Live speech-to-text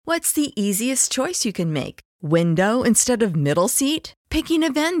What's the easiest choice you can make? Window instead of middle seat? Picking a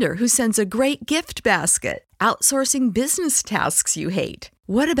vendor who sends a great gift basket? Outsourcing business tasks you hate?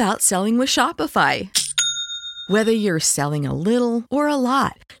 What about selling with Shopify? Whether you're selling a little or a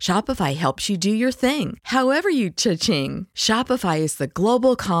lot, Shopify helps you do your thing, however you cha-ching. Shopify is the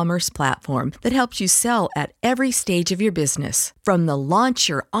global commerce platform that helps you sell at every stage of your business. From the launch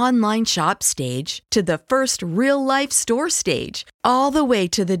your online shop stage to the first real-life store stage, all the way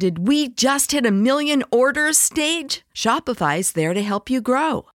to the did we just hit a million orders stage. Shopify's there to help you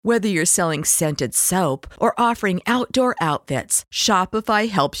grow. Whether you're selling scented soap or offering outdoor outfits, Shopify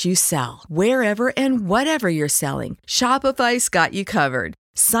helps you sell. Wherever and whatever you're selling, Shopify's got you covered.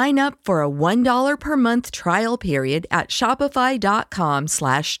 Sign up for a $1 per month trial period at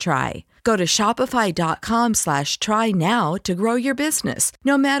shopify.com/try. Go to shopify.com/try now to grow your business,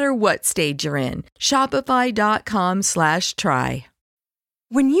 no matter what stage you're in. Shopify.com/try.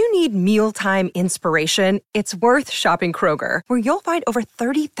 When you need mealtime inspiration, it's worth shopping Kroger, where you'll find over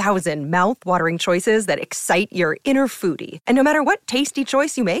 30,000 mouth-watering choices that excite your inner foodie. And no matter what tasty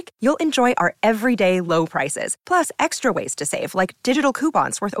choice you make, you'll enjoy our everyday low prices, plus extra ways to save, like digital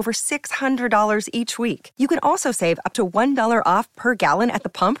coupons worth over $600 each week. You can also save up to $1 off per gallon at the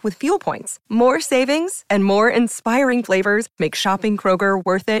pump with fuel points. More savings and more inspiring flavors make shopping Kroger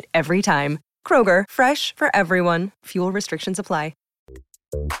worth it every time. Kroger, fresh for everyone. Fuel restrictions apply.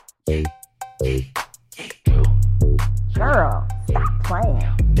 Girl, stop playing.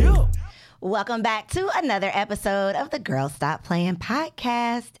 Yeah. Welcome back to another episode of the Girl Stop Playing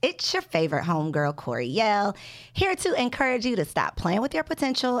podcast. It's your favorite homegirl, Coriel, here to encourage you to stop playing with your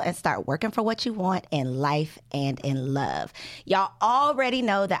potential and start working for what you want in life and in love. Y'all already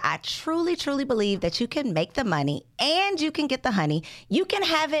know that I truly, truly believe that you can make the money and you can get the honey. You can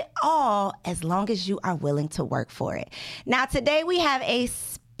have it all as long as you are willing to work for it. Now, today we have a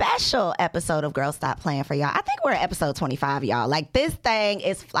special episode of Girl Stop Playing for y'all. I think we're at episode 25, y'all. Like, this thing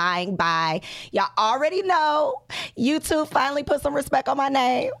is flying by. Y'all already know YouTube finally put some respect on my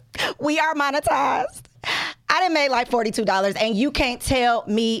name. We are monetized. I done made like $42 and you can't tell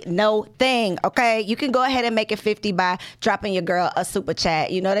me no thing, okay? You can go ahead and make it 50 by dropping your girl a super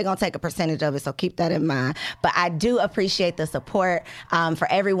chat. You know they're going to take a percentage of it, so keep that in mind. But I do appreciate the support for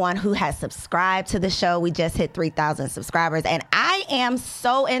everyone who has subscribed to the show. We just hit 3,000 subscribers, and I am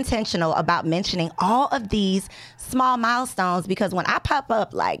so intentional about mentioning all of these small milestones because when I pop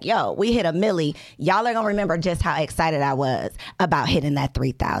up like, yo, we hit a milli, y'all are going to remember just how excited I was about hitting that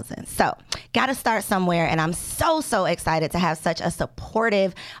 3,000. So, got to start somewhere, and I'm so excited to have such a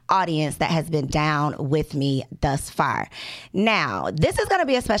supportive audience that has been down with me thus far. Now, this is going to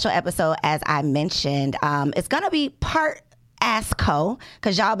be a special episode, as I mentioned. It's going to be part Ask Co,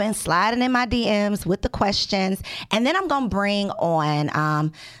 because y'all been sliding in my DMs with the questions. And then I'm going to bring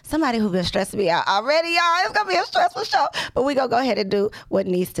on somebody who's been stressing me out already, y'all. It's going to be a stressful show. But we're going to go ahead and do what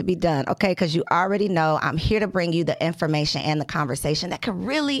needs to be done, okay? Because you already know I'm here to bring you the information and the conversation that can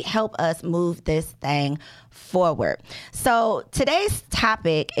really help us move this thing forward. So today's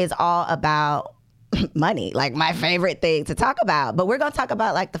topic is all about money, like my favorite thing to talk about. But we're going to talk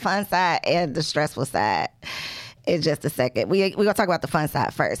about like the fun side and the stressful side in just a second. We're going to talk about the fun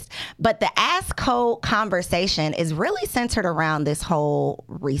side first. But the Ask Co conversation is really centered around this whole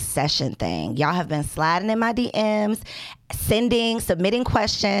recession thing. Y'all have been sliding in my DMs, submitting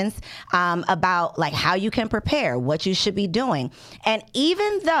questions about like how you can prepare, what you should be doing. And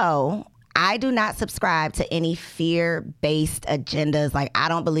even though I do not subscribe to any fear-based agendas. Like, I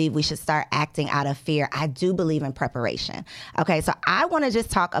don't believe we should start acting out of fear. I do believe in preparation. Okay, so I want to just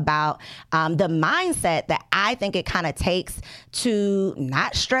talk about the mindset that I think it kind of takes to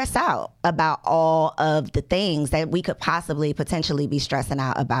not stress out about all of the things that we could potentially be stressing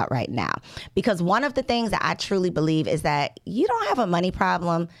out about right now. Because one of the things that I truly believe is that you don't have a money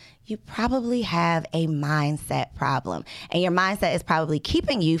problem. You probably have a mindset problem, and your mindset is probably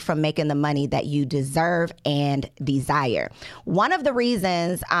keeping you from making the money that you deserve and desire. One of the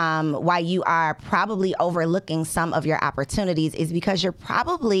reasons why you are probably overlooking some of your opportunities is because you're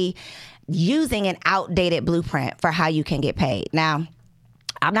probably using an outdated blueprint for how you can get paid. Now,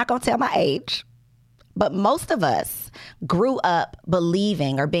 I'm not going to tell my age, but most of us grew up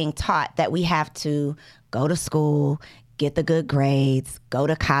believing or being taught that we have to go to school, get the good grades, go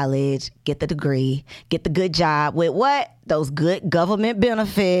to college, get the degree, get the good job with what? Those good government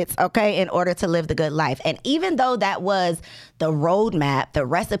benefits, okay, in order to live the good life. And even though that was the roadmap, the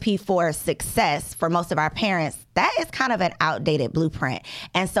recipe for success for most of our parents, that is kind of an outdated blueprint.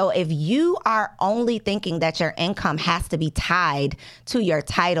 And so if you are only thinking that your income has to be tied to your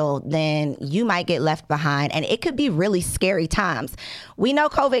title, then you might get left behind. And it could be really scary times. We know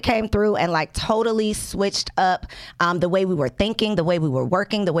COVID came through and like totally switched up the way we were thinking, the way we were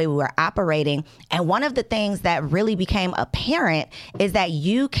working, the way we were operating. And one of the things that really became apparent is that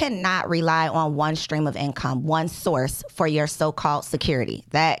you cannot rely on one stream of income, one source for your so-called security.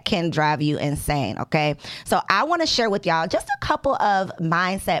 That can drive you insane, okay? So I want to share with y'all just a couple of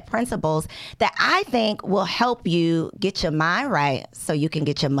mindset principles that I think will help you get your mind right so you can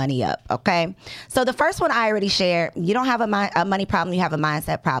get your money up, okay? So the first one I already shared, you don't have a money problem, you have a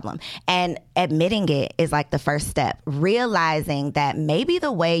mindset problem. And admitting it is like the first step. Realizing that maybe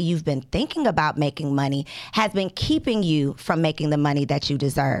the way you've been thinking about making money has been keeping you from making the money that you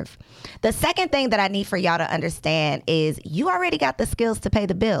deserve. The second thing that I need for y'all to understand is you already got the skills to pay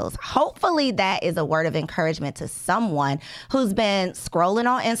the bills. Hopefully that is a word of encouragement to someone who's been scrolling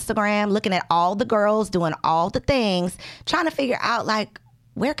on Instagram, looking at all the girls doing all the things, trying to figure out like,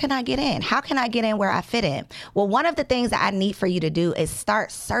 where can I get in? How can I get in where I fit in? Well, one of the things that I need for you to do is start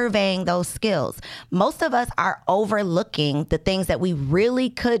surveying those skills. Most of us are overlooking the things that we really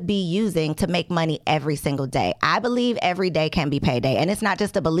could be using to make money every single day. I believe every day can be payday. And it's not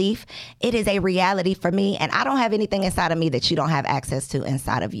just a belief. It is a reality for me. And I don't have anything inside of me that you don't have access to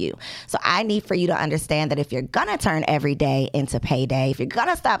inside of you. So I need for you to understand that if you're going to turn every day into payday, if you're going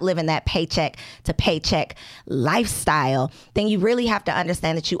to stop living that paycheck to paycheck lifestyle, then you really have to understand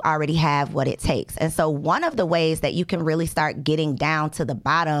that you already have what it takes. And so one of the ways that you can really start getting down to the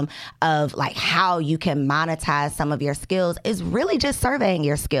bottom of like how you can monetize some of your skills is really just surveying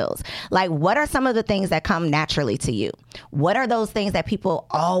your skills. Like, what are some of the things that come naturally to you? What are those things that people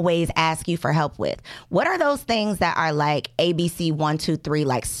always ask you for help with? What are those things that are like ABC 1, 2, 3,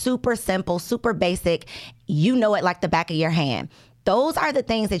 like super simple, super basic, you know it like the back of your hand? Those are the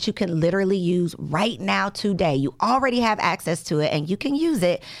things that you can literally use right now today. You already have access to it and you can use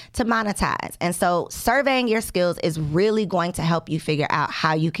it to monetize. And so surveying your skills is really going to help you figure out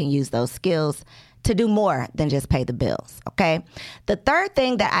how you can use those skills to do more than just pay the bills, okay? The third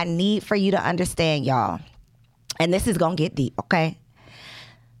thing that I need for you to understand, y'all, and this is going to get deep, okay?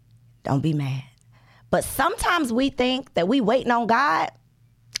 Don't be mad. But sometimes we think that we waiting on God,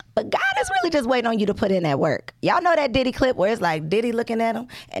 but God is really just waiting on you to put in that work. Y'all know that Diddy clip where it's like Diddy looking at him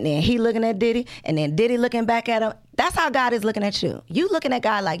and then he looking at Diddy and then Diddy looking back at him. That's how God is looking at you. You looking at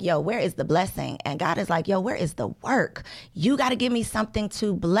God like, yo, where is the blessing? And God is like, yo, where is the work? You got to give me something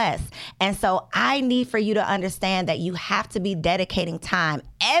to bless. And so I need for you to understand that you have to be dedicating time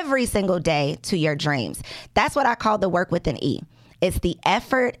every single day to your dreams. That's what I call the work with an E. It's the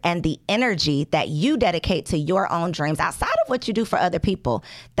effort and the energy that you dedicate to your own dreams outside of what you do for other people.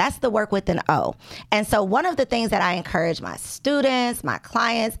 That's the work with an O. And so one of the things that I encourage my students, my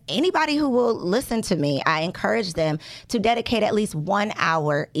clients, anybody who will listen to me, I encourage them to dedicate at least 1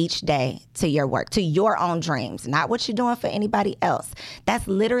 hour each day to your work, to your own dreams, not what you're doing for anybody else. That's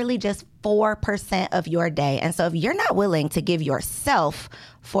literally just 4% of your day. And so if you're not willing to give yourself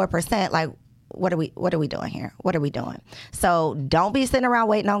 4%, like, what are we doing here? What are we doing? So don't be sitting around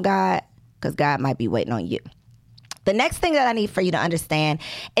waiting on God, because God might be waiting on you. The next thing that I need for you to understand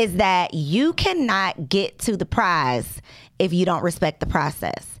is that you cannot get to the prize if you don't respect the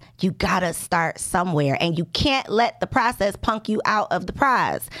process. You gotta start somewhere, and you can't let the process punk you out of the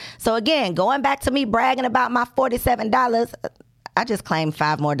prize. So again, going back to me bragging about my $47, I just claimed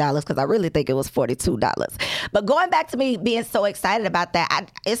 $5 more because I really think it was $42. But going back to me being so excited about that,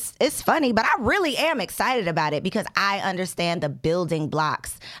 it's funny, but I really am excited about it because I understand the building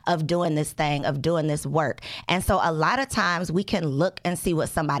blocks of doing this thing, of doing this work. And so a lot of times we can look and see what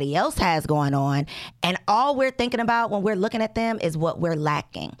somebody else has going on, and all we're thinking about when we're looking at them is what we're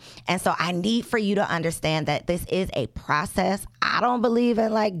lacking. And so I need for you to understand that this is a process. I don't believe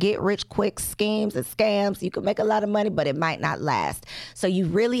in like get rich quick schemes and scams. You can make a lot of money, but it might not last. So you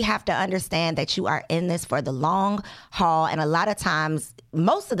really have to understand that you are in this for the long haul. And a lot of times,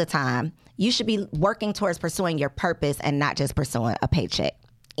 most of the time, you should be working towards pursuing your purpose and not just pursuing a paycheck.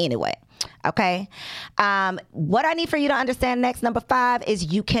 Anyway, okay. What I need for you to understand next, number 5,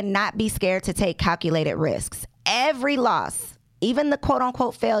 is you cannot be scared to take calculated risks. Every loss, even the quote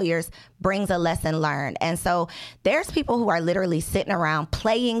unquote failures, brings a lesson learned. And so there's people who are literally sitting around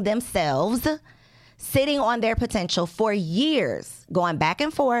playing themselves, sitting on their potential for years, going back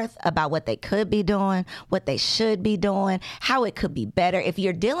and forth about what they could be doing, what they should be doing, how it could be better. If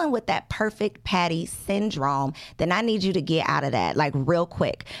you're dealing with that perfect Patty syndrome, then I need you to get out of that like real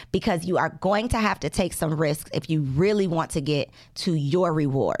quick, because you are going to have to take some risks if you really want to get to your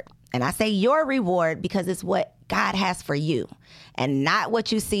reward. And I say your reward because it's what God has for you and not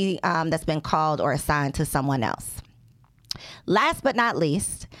what you see that's been called or assigned to someone else. Last but not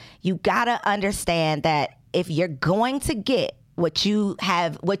least, you gotta understand that if you're going to get what you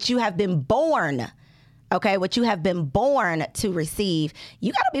have been born, okay, what you have been born to receive,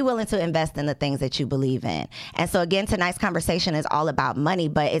 you got to be willing to invest in the things that you believe in. And so again, tonight's conversation is all about money,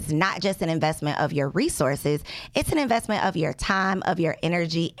 but it's not just an investment of your resources. It's an investment of your time, of your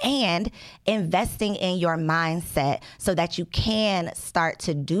energy, and investing in your mindset so that you can start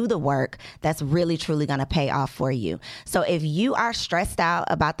to do the work that's really, truly going to pay off for you. So if you are stressed out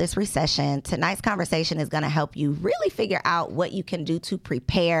about this recession, tonight's conversation is going to help you really figure out what you can do to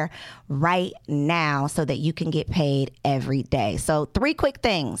prepare right now so that you can get paid every day. So 3 quick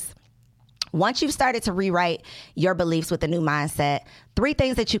things. Once you've started to rewrite your beliefs with a new mindset, 3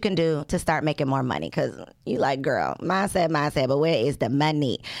 things that you can do to start making more money. Because you like, girl, mindset, but where is the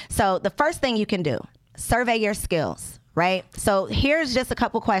money? So the first thing you can do, survey your skills, right? So here's just a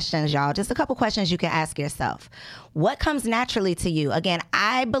couple questions, y'all. Just a couple questions you can ask yourself. What comes naturally to you? Again,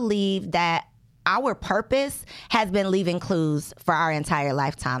 I believe that our purpose has been leaving clues for our entire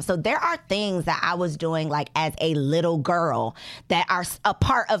lifetime. So there are things that I was doing like as a little girl that are a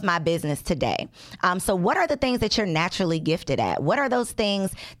part of my business today. So what are the things that you're naturally gifted at? What are those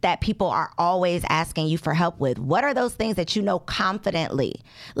things that people are always asking you for help with? What are those things that you know confidently?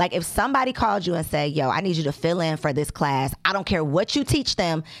 Like if somebody called you and said, yo, I need you to fill in for this class. I don't care what you teach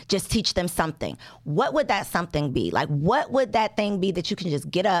them, just teach them something. What would that something be? Like what would that thing be that you can just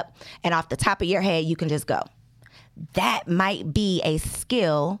get up and off the top of your head, you can just go? That might be a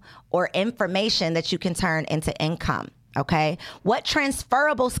skill or information that you can turn into income. Okay. What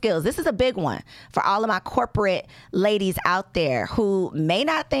transferable skills? This is a big one for all of my corporate ladies out there who may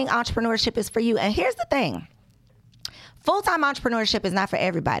not think entrepreneurship is for you. And here's the thing. Full-time entrepreneurship is not for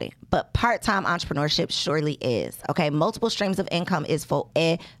everybody, but part-time entrepreneurship surely is, okay? Multiple streams of income is for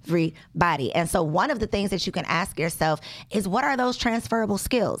everybody. And so one of the things that you can ask yourself is, what are those transferable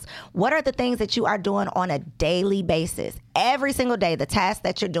skills? What are the things that you are doing on a daily basis? Every single day, the tasks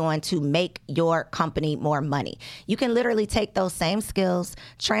that you're doing to make your company more money. You can literally take those same skills,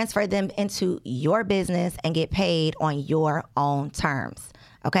 transfer them into your business, and get paid on your own terms,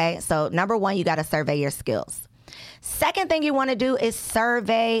 okay? So number one, you got to survey your skills. Second thing you want to do is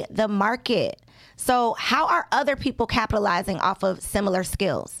survey the market. So how are other people capitalizing off of similar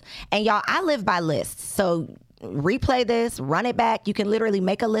skills? And y'all, I live by lists. So replay this, run it back. You can literally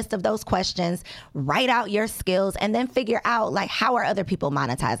make a list of those questions, write out your skills, and then figure out like, how are other people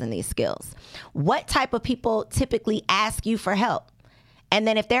monetizing these skills? What type of people typically ask you for help? And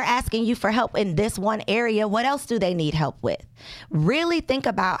then if they're asking you for help in this one area, what else do they need help with? Really think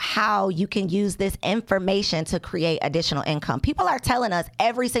about how you can use this information to create additional income. People are telling us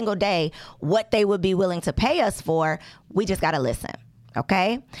every single day what they would be willing to pay us for. We just got to listen.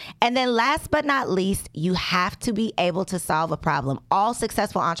 Okay. And then last but not least, you have to be able to solve a problem. All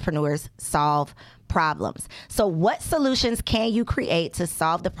successful entrepreneurs solve problems. So what solutions can you create to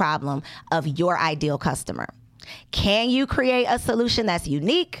solve the problem of your ideal customer? Can you create a solution that's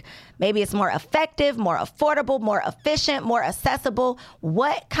unique? Maybe it's more effective, more affordable, more efficient, more accessible.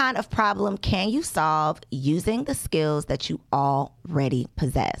 What kind of problem can you solve using the skills that you already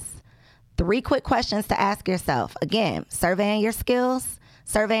possess? 3 quick questions to ask yourself. Again, surveying your skills,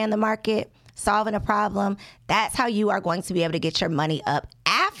 surveying the market, solving a problem. That's how you are going to be able to get your money up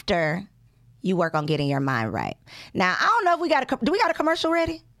after you work on getting your mind right. Now, I don't know if do we got a commercial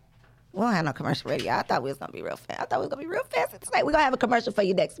ready? We don't have no commercial ready. I thought we was going to be real fast. Tonight. We're going to have a commercial for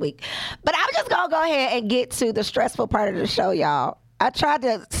you next week. But I'm just going to go ahead and get to the stressful part of the show, y'all. I tried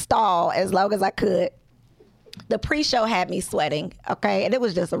to stall as long as I could. The pre-show had me sweating, okay? And it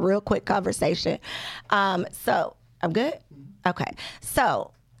was just a real quick conversation. So, I'm good? Okay.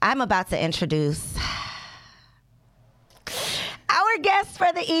 So, I'm about to introduce our guest for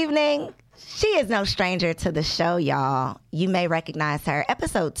the evening. She is no stranger to the show, y'all. You may recognize her.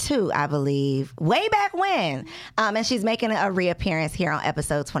 Episode 2, I believe, way back when. And she's making a reappearance here on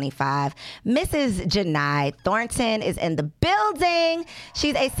episode 25. Mrs. Janai Thornton is in the building.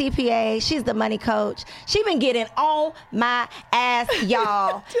 She's a CPA. She's the money coach. She's been getting on my ass,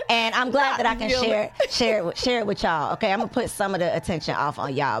 y'all. And I'm glad that I can share it with y'all. Okay, I'm going to put some of the attention off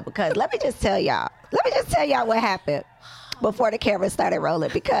on y'all let me just tell y'all what happened before the camera started rolling,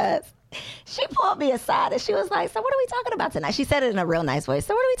 because she pulled me aside and she was like, so what are we talking about tonight? She said it in a real nice voice.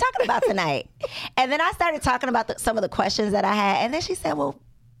 So what are we talking about tonight? And then I started talking about some of the questions that I had. And then she said, well,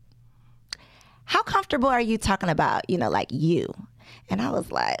 how comfortable are you talking about, like you? And I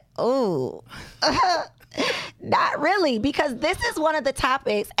was like, oh, not really, because this is one of the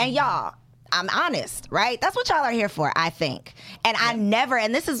topics. And y'all, I'm honest, right? That's what y'all are here for, I think. And I never,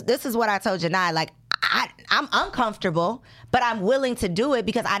 and this is what I told Janai, like, I'm uncomfortable, but I'm willing to do it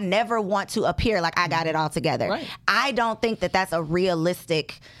because I never want to appear like I got it all together. Right. I don't think that that's a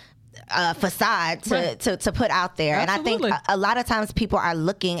realistic facade to put out there. Absolutely. And I think a lot of times people are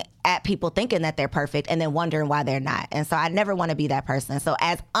looking at people thinking that they're perfect and then wondering why they're not. And so I never want to be that person. So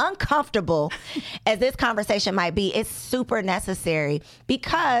as uncomfortable as this conversation might be, it's super necessary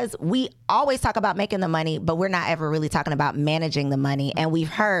because we always talk about making the money, but we're not ever really talking about managing the money. And we've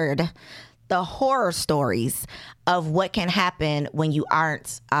heard the horror stories of what can happen when you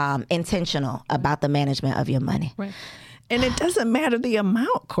aren't intentional about the management of your money. Right. And it doesn't matter the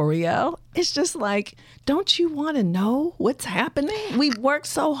amount, Coriel. It's just like, don't you want to know what's happening? We've worked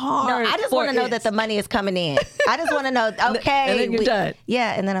so hard. No, I just want to know that the money is coming in. I just want to know, okay. And then you're done.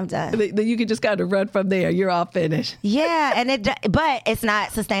 Yeah, and then I'm done. Then you can just kind of run from there. You're all finished. Yeah, but it's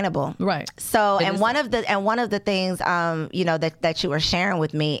not sustainable. Right. So, one of the things, that you were sharing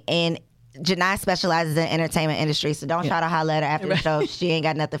with me, and Janai specializes in entertainment industry, so don't try to holler at her after the show. She ain't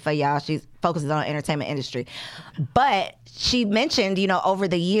got nothing for y'all. She focuses on the entertainment industry. But she mentioned, over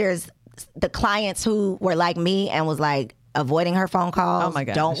the years, the clients who were like me and was like avoiding her phone calls. Oh my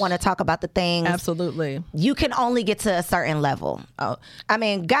gosh. Don't want to talk about the things. Absolutely. You can only get to a certain level. Oh, I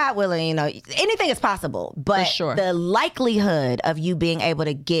mean, God willing, anything is possible. But sure. The likelihood of you being able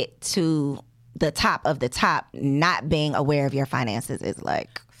to get to the top of the top, not being aware of your finances is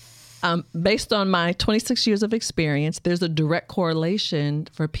like... Based on my 26 years of experience, there's a direct correlation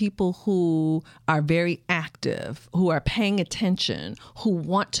for people who are very active, who are paying attention, who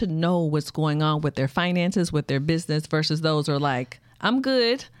want to know what's going on with their finances, with their business, versus those who are like, I'm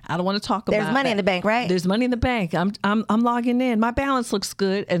good. I don't want to talk about it. There's money in the bank, right? There's money in the bank. I'm logging in. My balance looks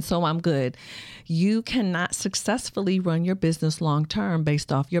good, and so I'm good. You cannot successfully run your business long term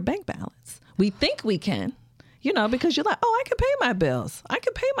based off your bank balance. We think we can. Because you're like, oh, I can pay my bills. I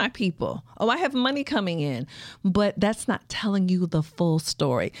can pay my people. Oh, I have money coming in. But that's not telling you the full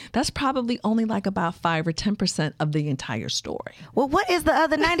story. That's probably only like about 5 or 10% of the entire story. Well, what is the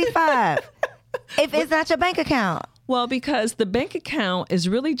other 95 if it's not your bank account? Well, because the bank account is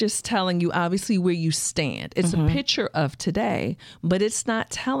really just telling you, obviously, where you stand. It's a picture of today, but it's not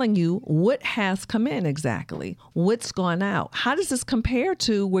telling you what has come in exactly, what's gone out. How does this compare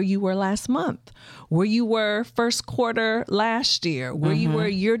to where you were last month, where you were first quarter last year, where you were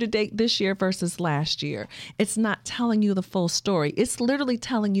year to date this year versus last year? It's not telling you the full story. It's literally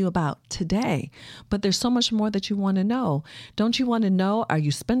telling you about today, but there's so much more that you want to know. Don't you want to know, are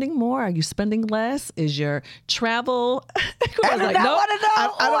you spending more? Are you spending less? Is your travel? I don't want to know. I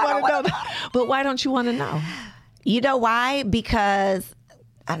don't want to know that. But why don't you want to know? You know why? Because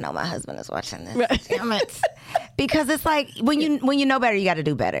I know my husband is watching this. Right. Damn it. Because it's like when you know better, you got to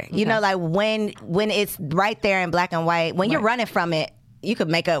do better. Okay. Like when it's right there in black and white, when you're running from it, you could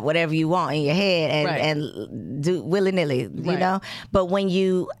make up whatever you want in your head and do willy-nilly, you know? But when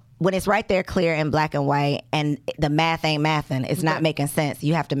it's right there clear in black and white and the math ain't mathing, it's not making sense,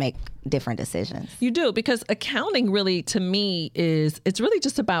 you have to make different decisions. You do, because accounting really, to me, it's really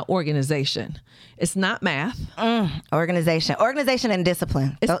just about organization. It's not math. Organization and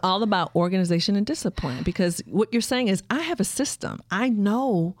discipline. It's all about organization and discipline, because what you're saying is, I have a system. I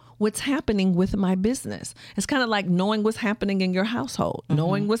know what's happening with my business. It's kind of like knowing what's happening in your household,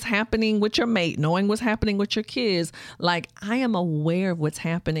 knowing what's happening with your mate, knowing what's happening with your kids. Like, I am aware of what's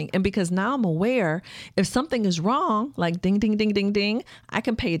happening. And because now I'm aware, if something is wrong, like ding, ding, ding, ding, ding, I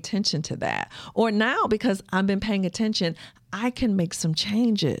can pay attention to that. Or now, because I've been paying attention, I can make some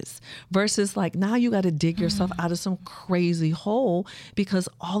changes, versus like now you got to dig yourself out of some crazy hole because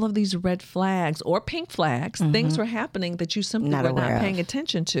all of these red flags or pink flags, things were happening that you simply were not paying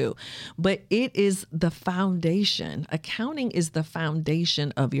attention to. But it is the foundation. Accounting is the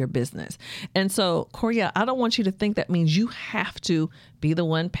foundation of your business. And so, Coriel, I don't want you to think that means you have to be the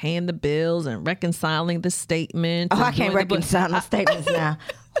one paying the bills and reconciling the statements. Oh, I can't reconcile the statements now.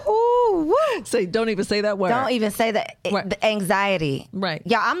 Ooh, woo. Say, don't even say that word. Don't even say that. Right. The anxiety. Right.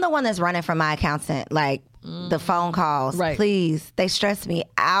 Yeah, I'm the one that's running from my accountant. Like the phone calls. Right. Please. They stress me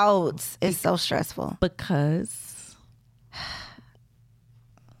out. It's so stressful. Because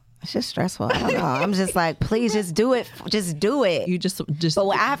it's just stressful. I don't know. I'm just like, please just do it. Just do it. You just. But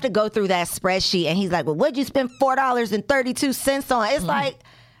when I have to go through that spreadsheet and he's like, well, what'd you spend $4.32 on? It's like,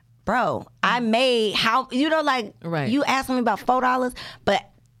 bro, I made Right. you asked me about $4, but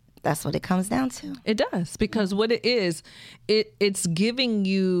that's what it comes down to. It does, because what it is, it's giving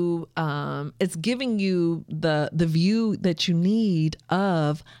you the view that you need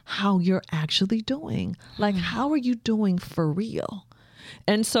of how you're actually doing. Like, how are you doing for real?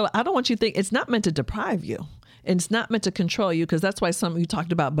 And so I don't want you to think it's not meant to deprive you. And it's not meant to control you, because that's why you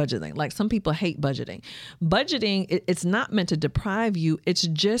talked about budgeting. Like, some people hate budgeting. Budgeting, it's not meant to deprive you. It's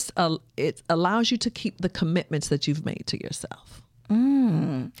just, it allows you to keep the commitments that you've made to yourself.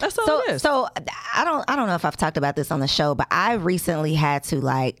 That's all it is. So I don't know if I've talked about this on the show, but I recently had to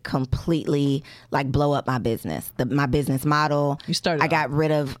like completely like blow up my business, my business model. You started. I got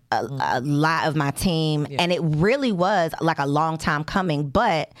rid of a lot of my team, and it really was like a long time coming.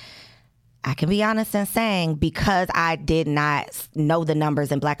 But I can be honest in saying, because I did not know the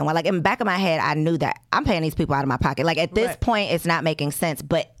numbers in black and white, like in the back of my head, I knew that I'm paying these people out of my pocket. Like at this point, it's not making sense,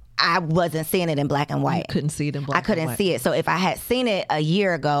 but I wasn't seeing it in black and white. You couldn't see it in black and white. I couldn't see it. So if I had seen it a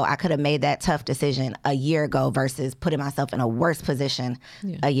year ago, I could have made that tough decision a year ago versus putting myself in a worse position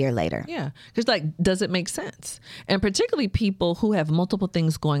a year later. Yeah. Because, like, does it make sense? And particularly people who have multiple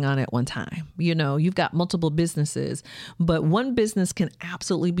things going on at one time. You know, you've got multiple businesses, but one business can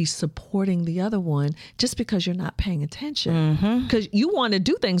absolutely be supporting the other one just because you're not paying attention. Because you want to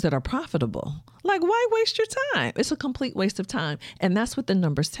do things that are profitable. Like, why waste your time? It's a complete waste of time. And that's what the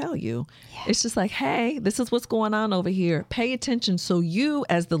numbers tell you. Yeah. It's just like, hey, this is what's going on over here. Pay attention so you,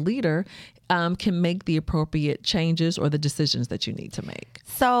 as the leader, can make the appropriate changes or the decisions that you need to make.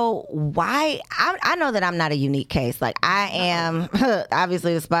 So why, I know that I'm not a unique case. Like I am,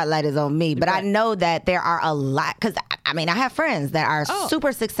 obviously the spotlight is on me, but I know that there are a lot, because I mean, I have friends that are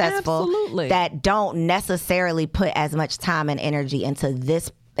super successful that don't necessarily put as much time and energy into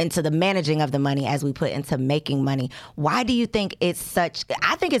the managing of the money as we put into making money. Why do you think it's such?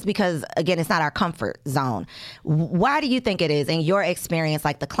 I think it's because, again, it's not our comfort zone. Why do you think it is, in your experience,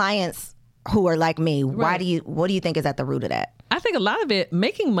 like the clients who are like me, what do you think is at the root of that? I think a lot of it,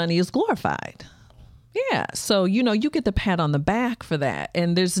 making money is glorified. Yeah. So, you know, you get the pat on the back for that.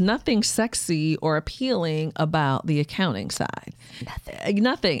 And there's nothing sexy or appealing about the accounting side.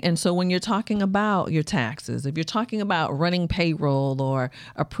 Nothing. And so when you're talking about your taxes, if you're talking about running payroll or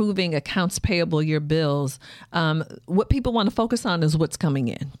approving accounts payable, your bills, what people want to focus on is what's coming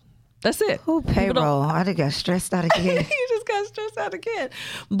in. That's it. Who payroll? I just got stressed out again. You just got stressed out again.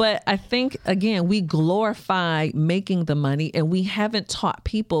 But I think, again, we glorify making the money, and we haven't taught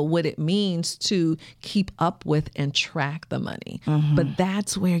people what it means to keep up with and track the money. But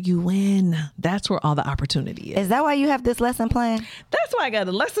that's where you win. That's where all the opportunity is. Is that why you have this lesson plan? That's why I got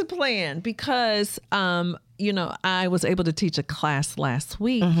a lesson plan, because you know, I was able to teach a class last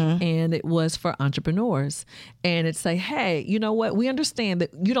week, and it was for entrepreneurs. And it's like, hey, you know what? We understand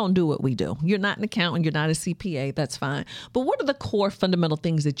that you don't do what we do. You're not an accountant. You're not a CPA. That's fine. But what are the core fundamental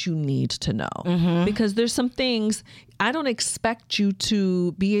things that you need to know? Because there's some things I don't expect you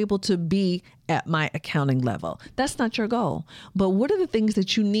to be able to be at my accounting level. That's not your goal. But what are the things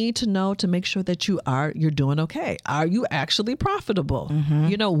that you need to know to make sure that you're doing okay? Are you actually profitable?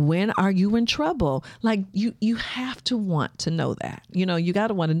 You know, when are you in trouble? Like you have to want to know that. You know, you got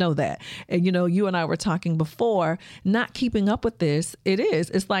to want to know that. And you know, you and I were talking before, not keeping up with this.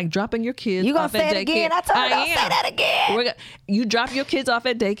 It's like dropping your kids off at daycare. You gonna say it again? I told you don't say that again. You drop your kids off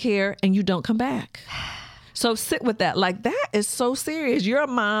at daycare and you don't come back. So sit with that. Like, that is so serious. You're a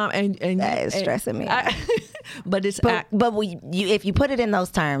mom, and that is stressing me. But it's if you put it in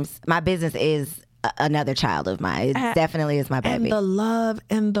those terms, my business is another child of mine. It definitely is my baby. And the love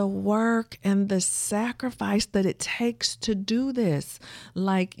and the work and the sacrifice that it takes to do this.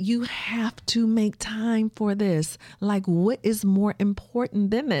 Like, you have to make time for this. Like, what is more important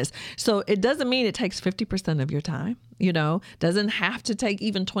than this? So it doesn't mean it takes 50% of your time. You know, doesn't have to take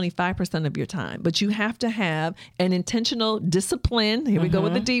even 25% of your time, but you have to have an intentional discipline. Here we go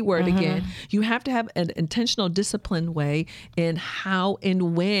with the D word again. You have to have an intentional disciplined way in how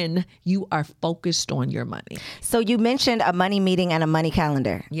and when you are focused on your money. So you mentioned a money meeting and a money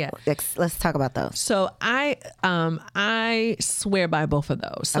calendar. Yeah. Let's talk about those. So I swear by both of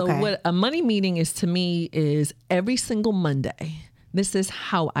those. So what a money meeting is to me is every single Monday. This is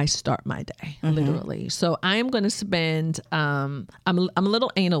how I start my day, literally. So I am going to spend, I'm a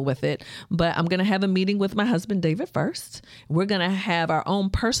little anal with it, but I'm going to have a meeting with my husband, David, first. We're going to have our own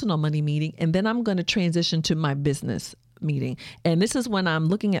personal money meeting, and then I'm going to transition to my business meeting. And this is when I'm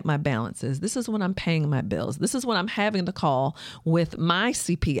looking at my balances. This is when I'm paying my bills. This is when I'm having the call with my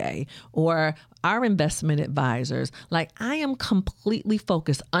CPA or our investment advisors. Like, I am completely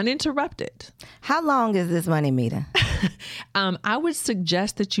focused, uninterrupted. How long is this money meeting? I would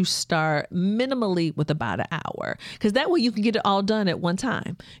suggest that you start minimally with about an hour, because that way you can get it all done at one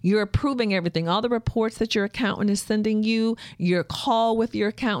time. You're approving everything, all the reports that your accountant is sending you, your call with your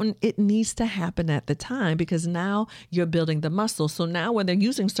accountant. It needs to happen at the time, because now you're building the muscle. So now when they're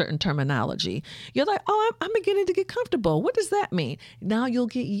using certain terminology, you're like, oh, I'm beginning to get comfortable. What does that mean? Now you'll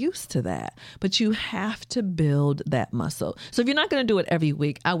get used to that. But you have to build that muscle. So if you're not going to do it every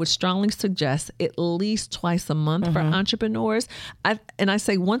week, I would strongly suggest at least twice a month for entrepreneurs. I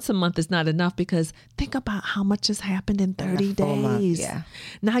say once a month is not enough, because think about how much has happened in 30 days. Month,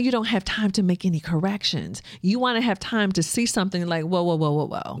 Now you don't have time to make any corrections. You want to have time to see something like, whoa.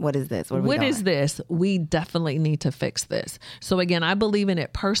 What is this? What is this? We definitely need to fix this. So again, I believe in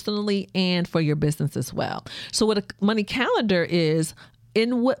it personally and for your business as well. So what a money calendar is,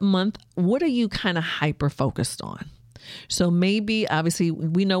 in what month, what are you kind of hyper focused on? So maybe, obviously,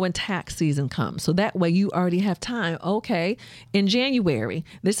 we know when tax season comes. So that way you already have time. Okay, in January,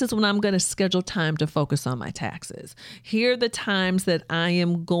 this is when I'm going to schedule time to focus on my taxes. Here are the times that I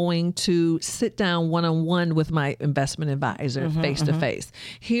am going to sit down one-on-one with my investment advisor face-to-face.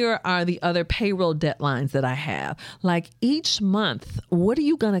 Here are the other payroll deadlines that I have. Like, each month, what are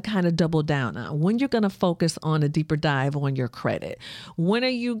you going to kind of double down on? When you're going to focus on a deeper dive on your credit? When are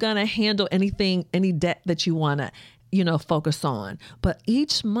you going to handle any debt that you want to focus on? But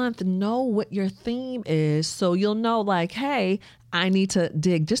each month, know what your theme is, so you'll know, like, hey, I need to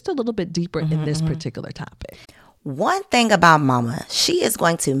dig just a little bit deeper in this particular topic. One thing about Mama, she is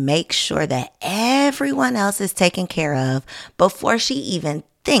going to make sure that everyone else is taken care of before she even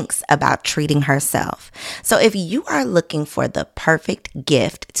thinks about treating herself. So if you are looking for the perfect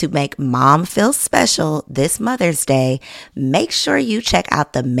gift to make mom feel special this Mother's Day, make sure you check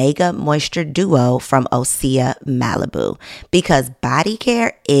out the Mega Moisture Duo from Osea Malibu, because body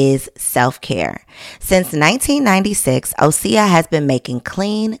care is self-care. Since 1996, Osea has been making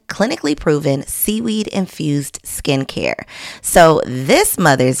clean, clinically proven seaweed-infused skincare. So this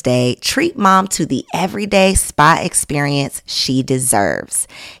Mother's Day, treat mom to the everyday spa experience she deserves.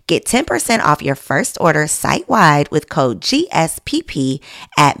 Get 10% off your first order site-wide with code GSPP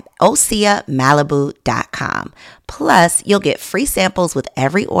at OseaMalibu.com. Plus, you'll get free samples with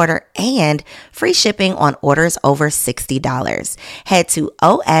every order and free shipping on orders over $60. Head to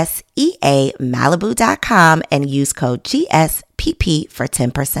OSEAMalibu.com and use code GSPP for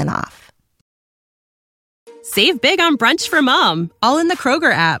 10% off. Save big on brunch for mom, all in the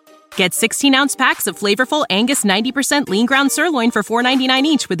Kroger app. Get 16-ounce packs of flavorful Angus 90% lean ground sirloin for $4.99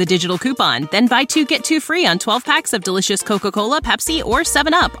 each with a digital coupon. Then buy 2, get 2 free on 12 packs of delicious Coca-Cola, Pepsi, or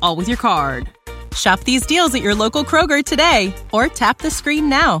 7-Up, all with your card. Shop these deals at your local Kroger today, or tap the screen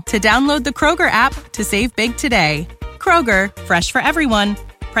now to download the Kroger app to save big today. Kroger, fresh for everyone.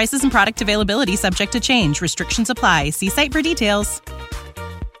 Prices and product availability subject to change. Restrictions apply. See site for details.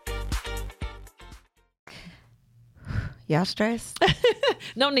 Y'all stressed?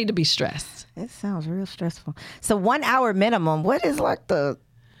 No need to be stressed. It sounds real stressful. So 1 hour minimum, what is like the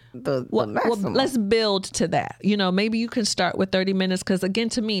maximum? Well, let's build to that. Maybe you can start with 30 minutes, because again,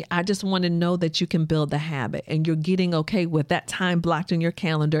 to me, I just want to know that you can build the habit and you're getting okay with that time blocked in your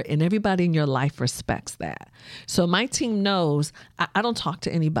calendar, and everybody in your life respects that. So my team knows I don't talk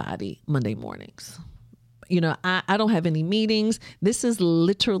to anybody Monday mornings. I don't have any meetings. This is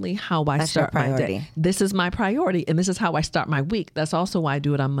literally how I start my day. This is my priority, and this is how I start my week. That's also why I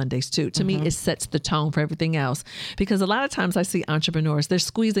do it on Mondays too. To me, it sets the tone for everything else, because a lot of times I see entrepreneurs, they're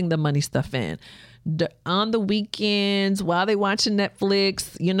squeezing the money stuff in on the weekends while they watching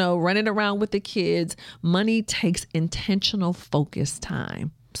Netflix, running around with the kids. Money takes intentional focused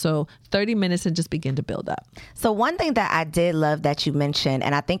time. So 30 minutes and just begin to build up. So one thing that I did love that you mentioned,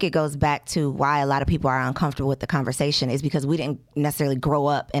 and I think it goes back to why a lot of people are uncomfortable with the conversation, is because we didn't necessarily grow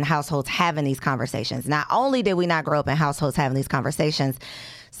up in households having these conversations. Not only did we not grow up in households having these conversations,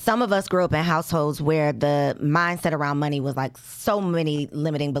 some of us grew up in households where the mindset around money was like so many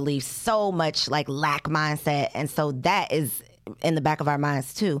limiting beliefs, so much like lack mindset. And so that is in the back of our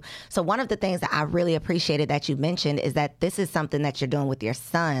minds too. So one of the things that I really appreciated that you mentioned is that this is something that you're doing with your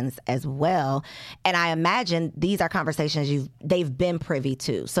sons as well. And I imagine these are conversations they've been privy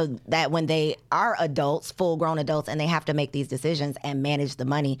to, so that when they are adults, full grown adults, and they have to make these decisions and manage the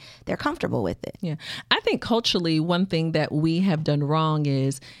money, they're comfortable with it. Yeah. I think culturally, one thing that we have done wrong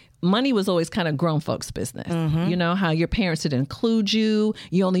is money was always kind of grown folks' business. You know, how your parents didn't include you.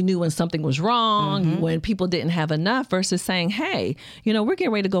 You only knew when something was wrong, when people didn't have enough, versus saying, hey, you know, we're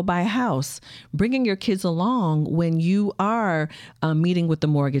getting ready to go buy a house. Bringing your kids along when you are meeting with the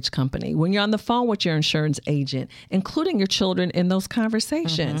mortgage company, when you're on the phone with your insurance agent, including your children in those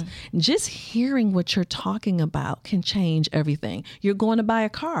conversations. Just hearing what you're talking about can change everything. You're going to buy a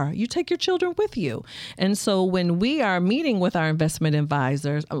car. You take your children with you. And so when we are meeting with our investment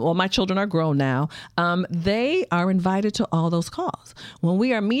advisors, well, my children are grown now, they are invited to all those calls. When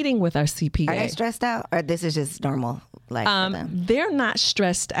we are meeting with our CPA. Are they stressed out, or this is just normal life for them? They're not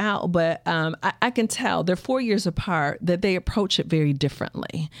stressed out, but I can tell they're 4 years apart that they approach it very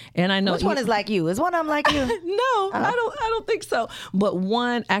differently. And I know Which one is like you? Is one of them like you? No, I don't think so. But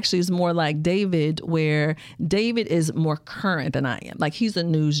one actually is more like David, where David is more current than I am. Like, he's a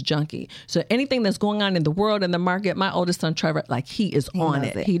news junkie. So anything that's going on in the world and the market, my oldest son Trevor, like, he is on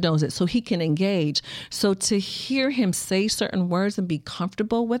it. He knows it. So he can engage. So to hear him say certain words and be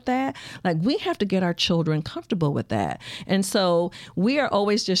comfortable with that, like, we have to get our children comfortable with that. And so we are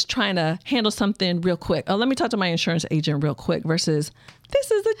always just trying to handle something real quick. Oh, let me talk to my insurance agent real quick, versus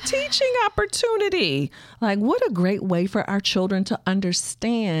this is a teaching opportunity. Like, what a great way for our children to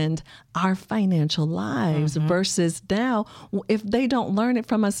understand our financial lives, versus now, if they don't learn it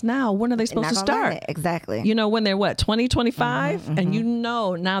from us now, when are they supposed to start? Exactly. You know, when they're what, 20, 25? And you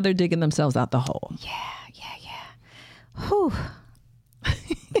know, now they're digging themselves out the hole. Yeah. Whew.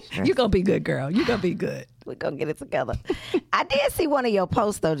 You're going to be good, girl. You're going to be good. We're going to get it together. I did see one of your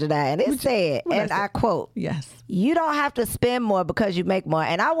posts, though, today, and it said, and I quote, yes, you don't have to spend more because you make more.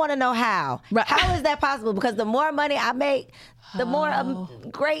 And I want to know how. Right. How is that possible? Because the more money I make, the more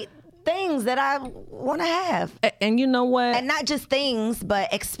great things that I want to have. And you know what? And not just things,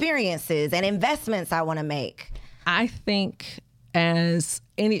 but experiences and investments I want to make. I think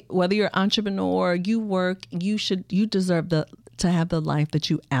whether you're an entrepreneur, you work, you deserve to have the life that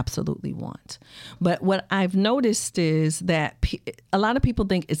you absolutely want. But what I've noticed is that a lot of people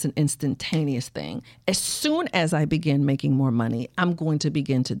think it's an instantaneous thing. As soon as I begin making more money, I'm going to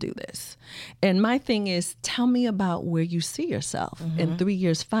begin to do this. And my thing is, tell me about where you see yourself in 3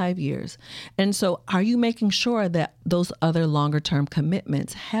 years, 5 years. And so are you making sure that those other longer term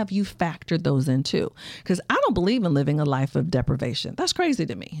commitments, have you factored those in too? Because I don't believe in living a life of deprivation. That's crazy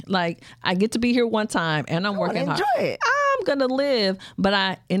to me. Like, I get to be here one time and I'm working hard. Enjoy it. I'm going to live.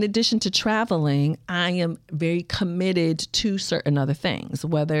 But in addition to traveling, I am very committed to certain other things,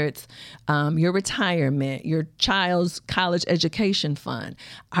 whether it's your retirement, your child's college education fund.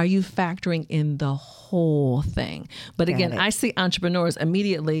 Are you factoring in the whole thing? But again, I see entrepreneurs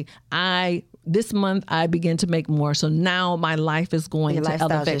immediately. This month I begin to make more. So now my life is going to elevate. Your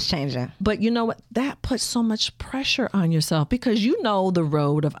lifestyle is changing. But you know what? That puts so much pressure on yourself because you know the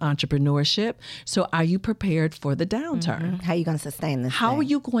road of entrepreneurship. So are you prepared for the downturn? How are you going to sustain this? How are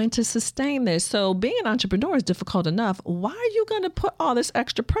you going to sustain this? So being an entrepreneur is difficult enough. Why are you going to put all this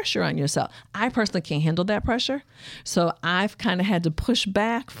extra pressure on yourself? I personally can't handle that pressure. So I've kind of had to push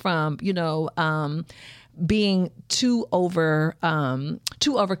back from, being too over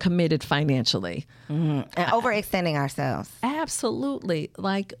committed financially. And overextending ourselves. Absolutely.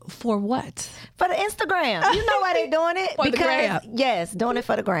 Like, for what? For the Instagram. You know why they're doing it? For the gram. Yes, doing it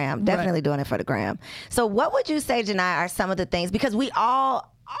for the gram. Definitely doing it for the gram. So what would you say, Janai, are some of the things, because we all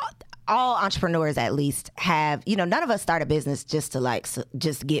entrepreneurs at least have, none of us start a business just to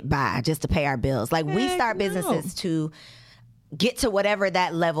just get by, just to pay our bills. Like, we start businesses to get to whatever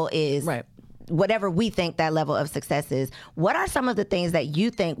that level is. Right. Whatever we think that level of success is. What are some of the things that you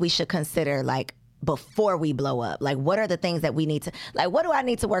think we should consider, like, before we blow up? Like, what are the things that we need to, like, what do I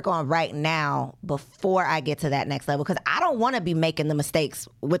need to work on right now before I get to that next level? Because I don't want to be making the mistakes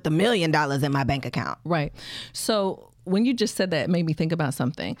with $1 million in my bank account. Right. So when you just said that, it made me think about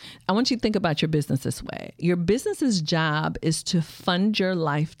something. I want you to think about your business this way. Your business's job is to fund your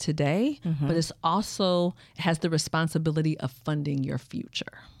life today, but it has the responsibility of funding your future.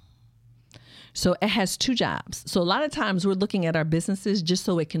 So it has two jobs. So a lot of times we're looking at our businesses just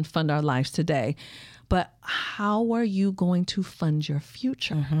so it can fund our lives today. But how are you going to fund your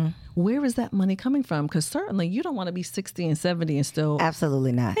future? Where is that money coming from? Because certainly you don't want to be 60 and 70 and still...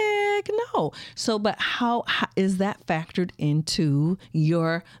 Absolutely not. Heck no. So, but how is that factored into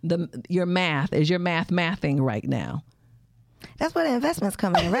your math? Is your mathing right now? That's where the investments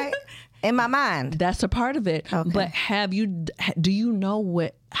come in, right? In my mind. That's a part of it. Okay. But do you know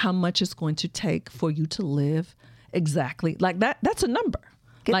how much it's going to take for you to live exactly like that? That's a number.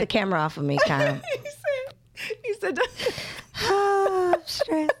 Get the camera off of me, China. He said oh, I'm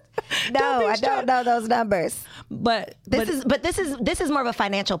stressed. don't know those numbers. But this is more of a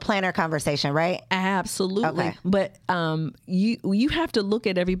financial planner conversation, right? Absolutely. Okay. But you have to look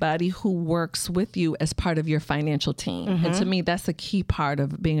at everybody who works with you as part of your financial team. And to me, that's a key part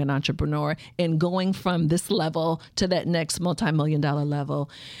of being an entrepreneur and going from this level to that next multi-million-dollar level.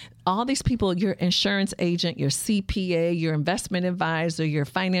 All these people, your insurance agent, your CPA, your investment advisor, your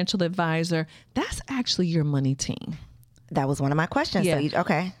financial advisor, that's actually your money team. That was one of my questions. Yeah. So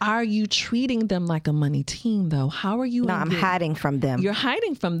okay. Are you treating them like a money team, though? How are you? No, I'm hiding from them. You're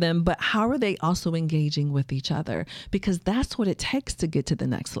hiding from them, but how are they also engaging with each other? Because that's what it takes to get to the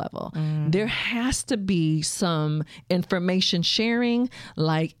next level. There has to be some information sharing,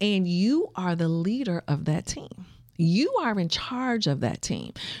 and you are the leader of that team. You are in charge of that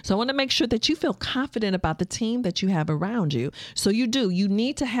team. So I want to make sure that you feel confident about the team that you have around you. So you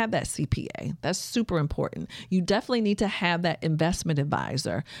need to have that CPA. That's super important. You definitely need to have that investment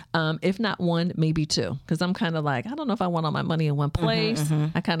advisor. If not one, maybe two. Because I'm kind of like, I don't know if I want all my money in one place.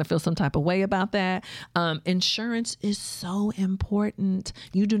 I kind of feel some type of way about that. Insurance is so important.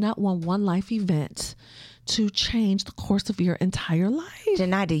 You do not want one life event to change the course of your entire life.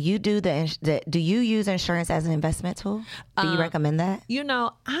 Janai, do you do you use insurance as an investment tool? Do you recommend that?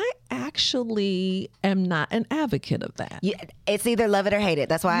 I actually am not an advocate of that. It's either love it or hate it.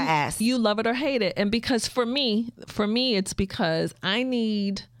 That's why I asked. You love it or hate it. And because for me, it's because I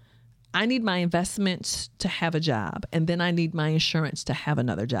need my investments to have a job, and then I need my insurance to have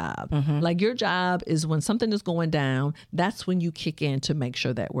another job. Like your job is when something is going down, that's when you kick in to make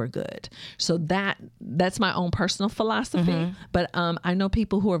sure that we're good. So that's my own personal philosophy. But I know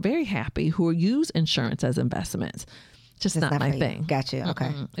people who are very happy who use insurance as investments. Just not my thing. Got you.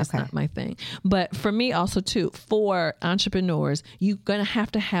 Okay. It's not my thing. But for me also too, for entrepreneurs, you're going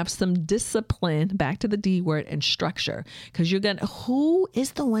to have some discipline, back to the D word, and structure. Because who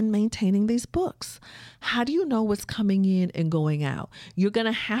is the one maintaining these books? How do you know what's coming in and going out? You're going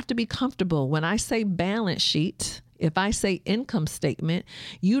to have to be comfortable. When I say balance sheet, if I say income statement,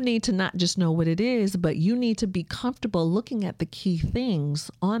 you need to not just know what it is, but you need to be comfortable looking at the key things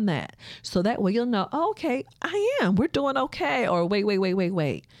on that. So that way you'll know, okay, we're doing okay. Or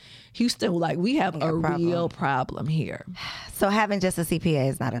wait. Houston, we have a real problem here. So having just a CPA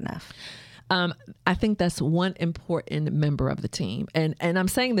is not enough. I think that's one important member of the team. And I'm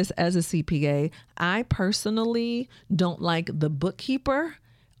saying this as a CPA. I personally don't like the bookkeeper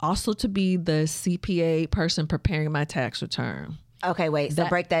also to be the CPA person preparing my tax return. Okay, wait. So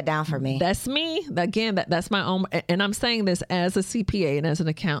break that down for me. That's me. Again, that's my own. And I'm saying this as a CPA and as an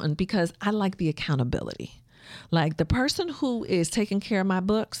accountant because I like the accountability. Like the person who is taking care of my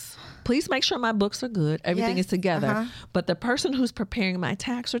books, please make sure my books are good. Everything is together. But the person who's preparing my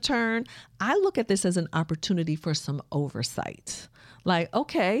tax return, I look at this as an opportunity for some oversight. Like,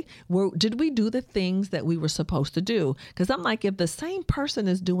 okay, did we do the things that we were supposed to do? Because I'm like, if the same person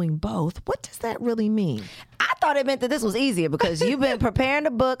is doing both, what does that really mean? I thought it meant that this was easier because you've been preparing the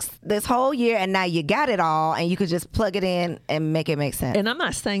books this whole year and now you got it all and you could just plug it in and make it make sense. And I'm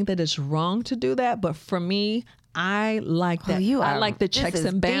not saying that it's wrong to do that, but for me, I like that. I like the checks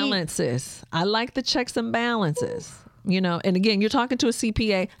and balances. I like the checks and balances. And again, you're talking to a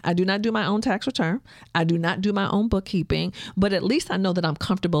CPA. I do not do my own tax return. I do not do my own bookkeeping, but at least I know that I'm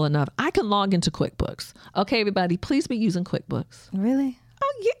comfortable enough. I can log into QuickBooks. Okay, everybody, please be using QuickBooks. Really?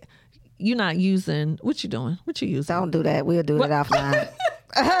 Oh, yeah. You're not using, what you doing? What you using? Don't do that. We'll do it offline.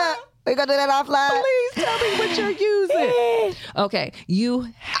 We're going to do that offline. Please tell me what you're using. Okay, you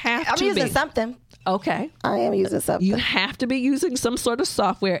have to be. I'm using something. Okay. I am using something. You have to be using some sort of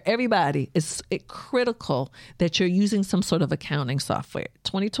software. Everybody, it's critical that you're using some sort of accounting software.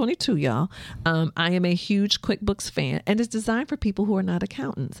 2022, y'all. I am a huge QuickBooks fan, and it's designed for people who are not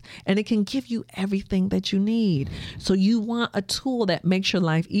accountants, and it can give you everything that you need. So you want a tool that makes your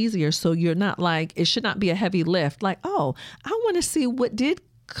life easier, so you're not like, it should not be a heavy lift. Like, oh, I want to see what did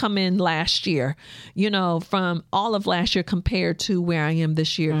come in last year, from all of last year compared to where I am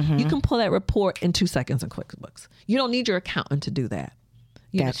this year. You can pull that report in 2 seconds in QuickBooks. You don't need your accountant to do that.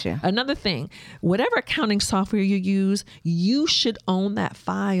 Gotcha. Another thing, whatever accounting software you use, you should own that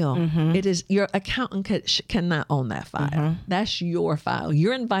file. It is your accountant cannot own that file. That's your file.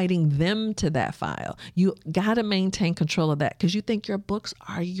 You're inviting them to that file. You got to maintain control of that because you think your books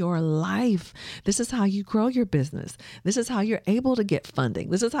are your life. This is how you grow your business. This is how you're able to get funding.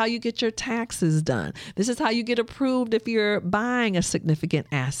 This is how you get your taxes done. This is how you get approved if you're buying a significant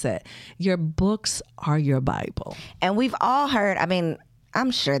asset. Your books are your Bible. And we've all heard,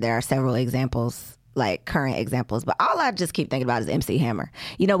 I'm sure there are several examples like current examples, but all I just keep thinking about is MC Hammer.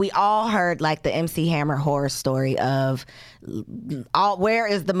 You know, we all heard like the MC Hammer horror story of where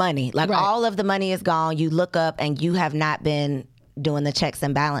is the money? Like all of the money is gone. You look up and you have not been doing the checks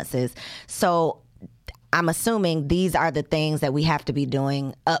and balances. So I'm assuming these are the things that we have to be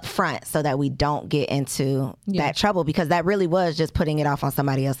doing up front so that we don't get into that trouble, because that really was just putting it off on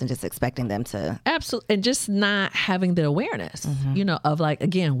somebody else and just expecting them to. Absolutely. And just not having the awareness, you know, of like,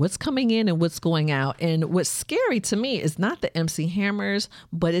 again, what's coming in and what's going out. And what's scary to me is not the MC Hammers,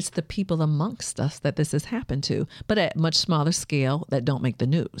 but it's the people amongst us that this has happened to, but at much smaller scale that don't make the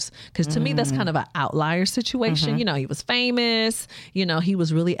news. Because to me, that's kind of an outlier situation. You know, he was famous, you know, he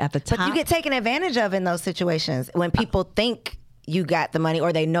was really at the top. But you get taken advantage of in those situations when people think you got the money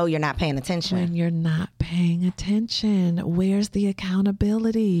or they know you're not paying attention. When you're not paying attention, where's the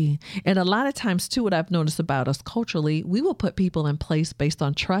accountability? And a lot of times too, what I've noticed about us culturally, we will put people in place based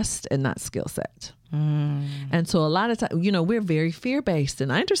on trust and not skill set. And so a lot of times, you know, we're very fear-based,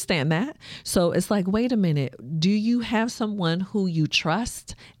 and I understand that. So it's like, wait a minute, do you have someone who you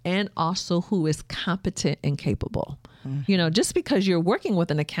trust and also who is competent and capable? You know, just because you're working with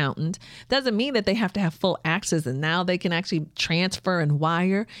an accountant doesn't mean that they have to have full access and now they can actually transfer and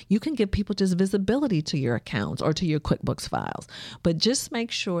wire. You can give people just visibility to your accounts or to your QuickBooks files. But just make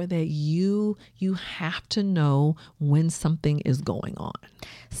sure that you have to know when something is going on.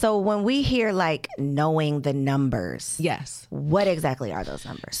 So when we hear like knowing the numbers, yes, what exactly are those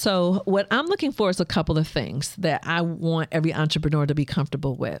numbers? So what I'm looking for is a couple of things that I want every entrepreneur to be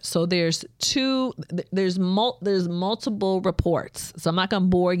comfortable with. So there's multiple reports. So I'm not going to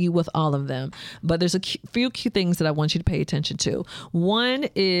bore you with all of them, but there's a few key things that I want you to pay attention to. One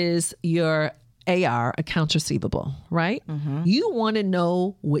is your AR, accounts receivable, right? You want to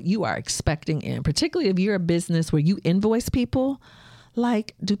know what you are expecting in, particularly if you're a business where you invoice people.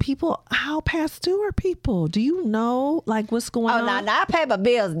 Like, how past due are people? Do you know, like, what's going on? Oh, now I pay my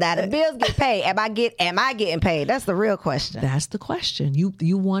bills. Now the bills get paid. Am I getting paid? That's the real question. That's the question.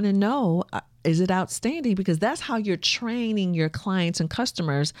 You want to know, is it outstanding? Because that's how you're training your clients and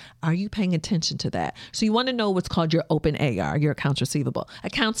customers. Are you paying attention to that? So you want to know what's called your open AR, your accounts receivable.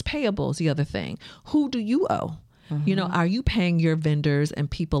 Accounts payable is the other thing. Who do you owe? You know, are you paying your vendors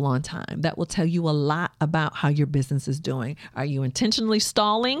and people on time? That will tell you a lot about how your business is doing. Are you intentionally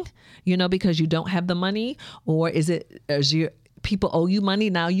stalling, you know, because you don't have the money? Or is your people owe you money,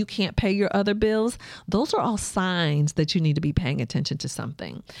 now you can't pay your other bills? Those are all signs that you need to be paying attention to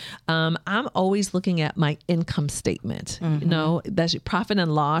something. I'm always looking at my income statement. You know, that's your profit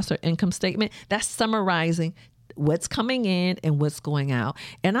and loss or income statement. That's summarizing what's coming in and what's going out.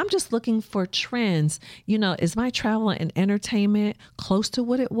 And I'm just looking for trends. You know, is my travel and entertainment close to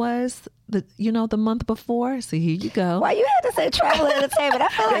what it was the month before? So here you go. Why you had to say travel and entertainment? I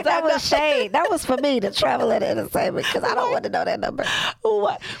feel like that was shade. That was for me, the travel and entertainment, because I don't want to know that number.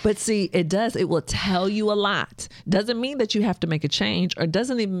 What? But see, it will tell you a lot. Doesn't mean that you have to make a change, or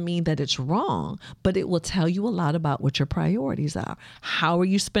doesn't even mean that it's wrong, but it will tell you a lot about what your priorities are. How are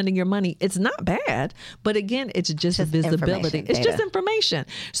you spending your money? It's not bad, but again, it's just visibility. It's just information.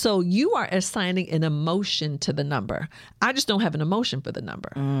 So you are assigning an emotion to the number. I just don't have an emotion for the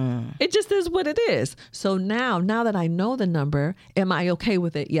number. It just is what it is. So now that I know the number, am I okay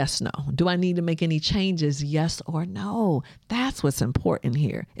with it? Yes, no. Do I need to make any changes? Yes or no. That's what's important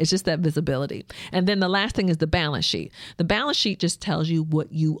here. It's just that visibility. And then the last thing is the balance sheet. The balance sheet just tells you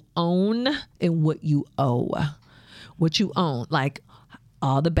what you own and what you owe. What you own, like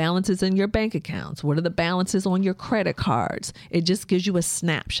all the balances in your bank accounts. What are the balances on your credit cards? It just gives you a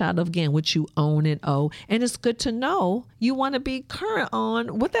snapshot of, again, what you own and owe. And it's good to know you want to be current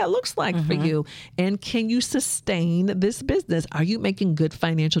on what that looks like for you. And can you sustain this business? Are you making good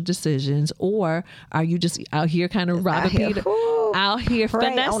financial decisions, or are you just out here kind of robbing Peter? Out here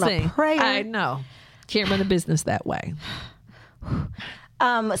finessing. I know. Can't run a business that way.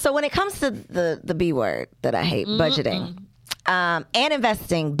 So when it comes to the B word that I hate, budgeting, and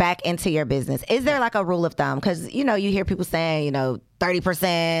investing back into your business, is there like a rule of thumb? Because, you know, you hear people saying,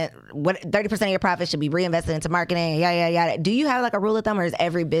 30% of your profit should be reinvested into marketing, yada, yada, yada. Do you have like a rule of thumb, or is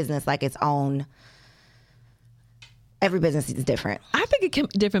every business like its own? Every business is different. I think it can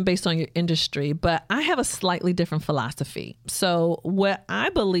be different based on your industry, but I have a slightly different philosophy. So what I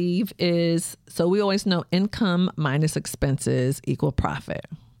believe is, so we always know income minus expenses equal profit.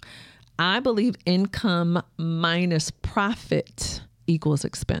 I believe income minus profit equals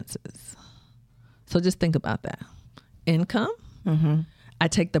expenses. So just think about that. Income, I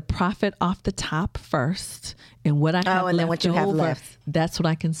take the profit off the top first, and what I have and then what you have left. that's what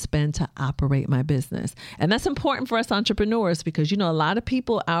I can spend to operate my business. And that's important for us entrepreneurs because, a lot of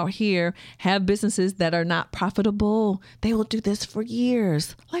people out here have businesses that are not profitable. They will do this for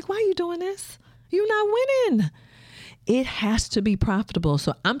years. Like, why are you doing this? You're not winning. It has to be profitable.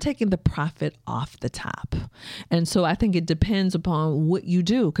 So I'm taking the profit off the top. And so I think it depends upon what you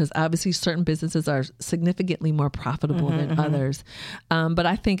do, because obviously certain businesses are significantly more profitable than others. But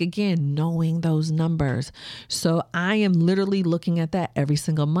I think, again, knowing those numbers. So I am literally looking at that every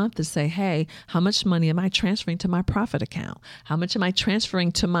single month to say, hey, how much money am I transferring to my profit account? How much am I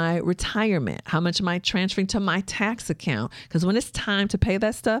transferring to my retirement? How much am I transferring to my tax account? Because when it's time to pay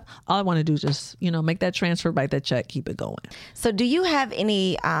that stuff, all I want to do is just, make that transfer, write that check, keep it going. So do you have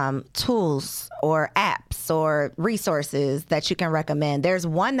any tools or apps or resources that you can recommend? There's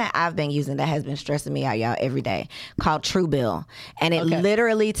one that I've been using that has been stressing me out, y'all, every day, called Truebill. And it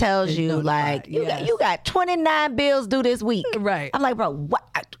literally tells you, like, you got 29 bills due this week. Right. I'm like, bro, what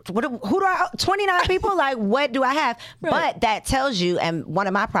who do I, 29 people? Like, what do I have? Right. But that tells you, and one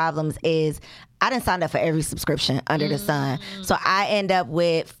of my problems is I didn't sign up for every subscription under the sun. So I end up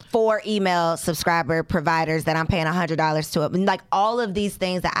with 4 email subscriber providers that I'm paying $100 to. Like, all of these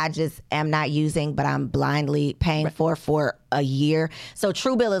things that I just am not using, but I'm blindly paying for a year. So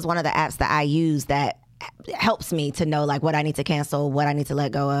Truebill is one of the apps that I use that helps me to know, like, what I need to cancel, what I need to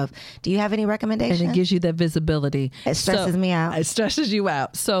let go of. Do you have any recommendations? And it gives you that visibility. It stresses me out. It stresses you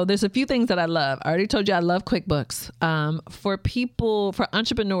out. So there's a few things that I love. I already told you I love QuickBooks. For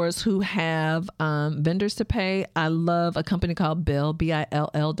entrepreneurs who have vendors to pay, I love a company called Bill,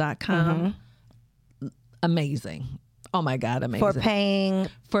 BILL.com. Amazing. Oh my God, amazing. For paying?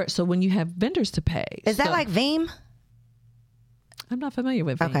 So when you have vendors to pay. Is that like Veeam? I'm not familiar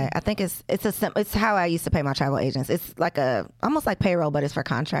with Veeam. Okay, I think it's how I used to pay my travel agents. It's like almost like payroll, but it's for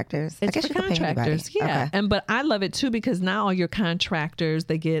contractors. It's I guess for you contractors, yeah. Okay. But I love it too because now all your contractors,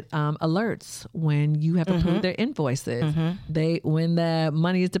 they get alerts when you have approved their invoices. When the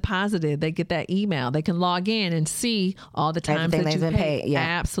money is deposited, they get that email. They can log in and see all the times that you've been paid. Yeah,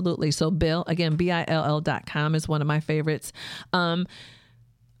 absolutely. So Bill, again, BILL.com is one of my favorites.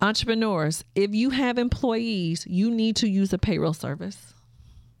 Entrepreneurs, if you have employees, you need to use a payroll service.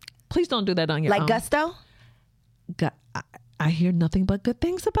 Please don't do that on your own. Like Gusto? I hear nothing but good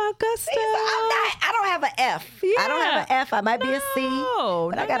things about Gusto. I don't have an F. Yeah. I don't have an F. I might be a C,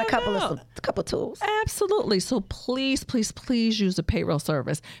 but I got a couple tools. Absolutely. So please, please, please use a payroll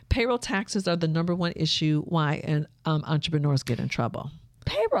service. Payroll taxes are the number one issue why entrepreneurs get in trouble.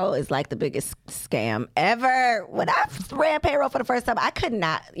 Payroll is like the biggest scam ever. When I ran payroll for the first time, I could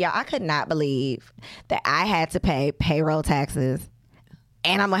not believe that I had to pay payroll taxes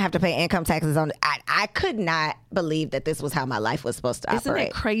and I'm gonna have to pay income taxes on. I could not believe that this was how my life was supposed to operate. Isn't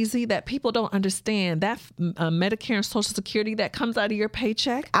it crazy that people don't understand that Medicare and Social Security that comes out of your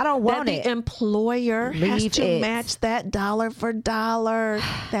paycheck? I don't want that it. The employer has to match that dollar for dollar.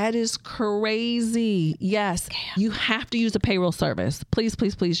 That is crazy. Yes, you have to use a payroll service. Please,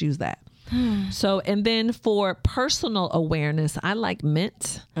 please, please use that. So, and then for personal awareness, I like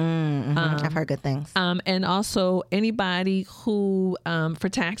Mint. I've heard good things. And also anybody who, for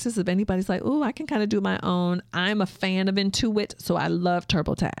taxes, if anybody's like, oh, I can kind of do my own. I'm a fan of Intuit, so I love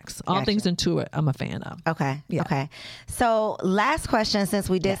TurboTax. All things Intuit, I'm a fan of. Okay. Yeah. Okay. So last question, since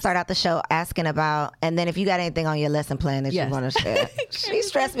we did start out the show asking about, and then if you got anything on your lesson plan that you want to share. She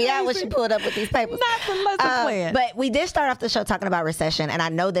stressed me out when she pulled up with these papers. Not the lesson plan. But we did start off the show talking about recession, and I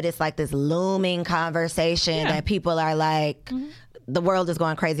know that it's like this looming conversation that people are like, the world is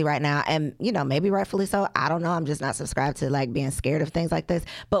going crazy right now, and maybe rightfully so. I don't know. I'm just not subscribed to like being scared of things like this.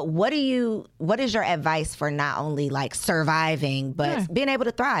 But what is your advice for not only like surviving but being able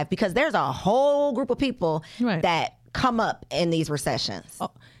to thrive? Because there's a whole group of people that come up in these recessions.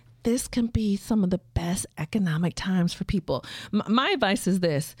 This can be some of the best economic times for people. My advice is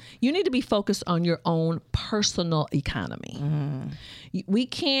this: you need to be focused on your own personal economy. We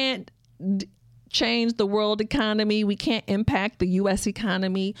can't change the world economy. We can't impact the U.S.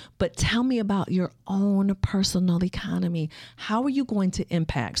 economy, but tell me about your own personal economy. How are you going to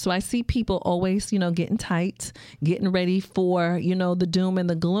impact? So I see people always, getting tight, getting ready for, the doom and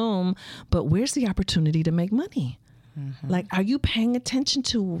the gloom, but where's the opportunity to make money? Like, are you paying attention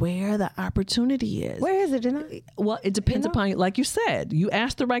to where the opportunity is? Where is it, Janai? Well, it depends upon, like you said, you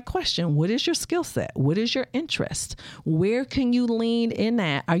asked the right question. What is your skill set? What is your interest? Where can you lean in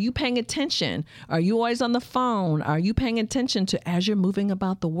at? Are you paying attention? Are you always on the phone? Are you paying attention to, as you're moving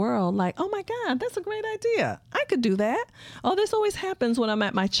about the world, like, oh my God, that's a great idea. I could do that. Oh, this always happens when I'm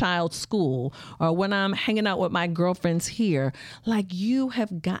at my child's school or when I'm hanging out with my girlfriends here. Like, you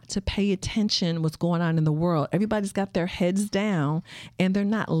have got to pay attention what's going on in the world. Everybody's got their heads down and they're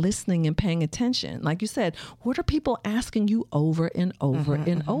not listening and paying attention. Like you said, what are people asking you over and over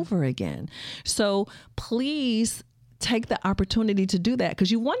and over again? So please take the opportunity to do that, because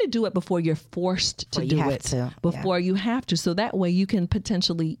you want to do it before you're forced to do it, before you have to. So that way you can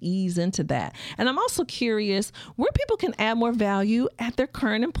potentially ease into that. And I'm also curious where people can add more value at their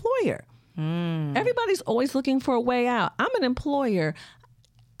current employer. Everybody's always looking for a way out. I'm an employer.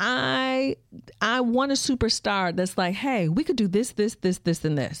 I want a superstar that's like, hey, we could do this, this, this, this,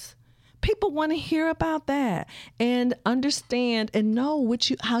 and this. People want to hear about that and understand and know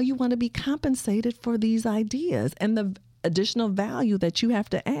how you want to be compensated for these ideas and the additional value that you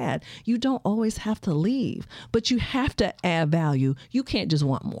have to add. You don't always have to leave, but you have to add value. You can't just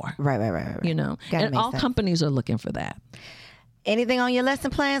want more. Right. You know, and all companies are looking for that. Anything on your lesson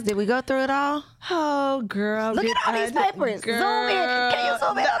plans? Did we go through it all? Oh, girl. Look at all these papers. Zoom in. Can you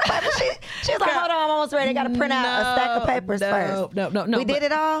zoom in on the paper? She's like, hold on, I'm almost ready. I got to print out a stack of papers first. No. We did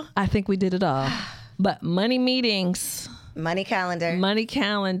it all? I think we did it all. But money meetings. Money calendar.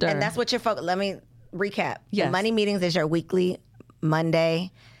 And that's what you're focused. Let me recap. Yes. The money meetings is your weekly Monday,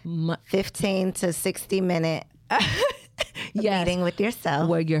 15 to 60 minute meeting with yourself,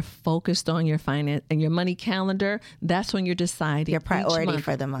 where you're focused on your finance and your money calendar. That's when you're deciding your priority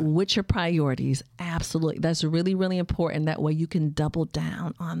for the month. What's your priorities? Absolutely. That's really, really important. That way you can double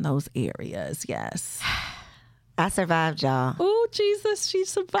down on those areas. Yes. I survived, y'all. Oh, Jesus, she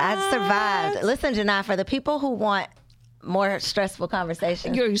survived. I survived. Listen, Janai, for the people who want more stressful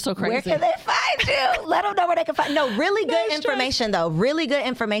conversations. You're so crazy. Where can they find you? Let them know where they can find. No, really good information though. Really good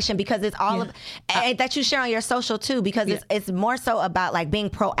information, because it's all of and that you share on your social too, because it's more so about like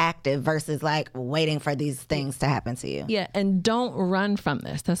being proactive versus like waiting for these things to happen to you. Yeah, and don't run from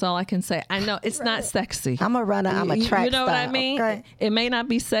this. That's all I can say. I know it's not sexy. I'm a runner. I'm a track You know what I star. mean? Okay. It may not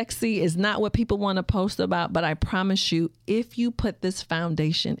be sexy. It's not what people want to post about, but I promise you, if you put this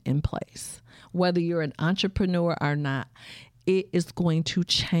foundation in place, whether you're an entrepreneur or not, it is going to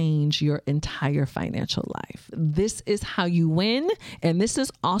change your entire financial life. This is how you win. And this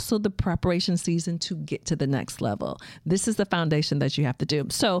is also the preparation season to get to the next level. This is the foundation that you have to do.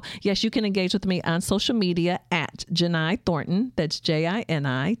 So yes, you can engage with me on social media at Janai Thornton. That's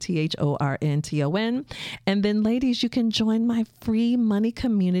JINITHORNTON. And then ladies, you can join my free money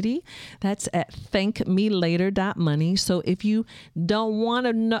community. That's at thankmelater.money. So if you don't want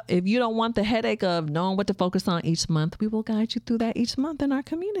to know, if you don't want the headache of knowing what to focus on each month, we will guide you through that each month in our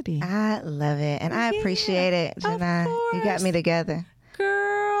community. I love it. And I appreciate it, Janai. You got me together.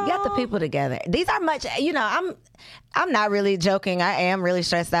 Girl. You got the people together. These are much, I'm not really joking. I am really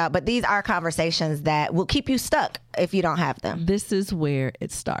stressed out, but these are conversations that will keep you stuck if you don't have them. This is where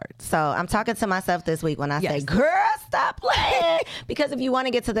it starts. So I'm talking to myself this week when I say, girl, stop playing. Because if you want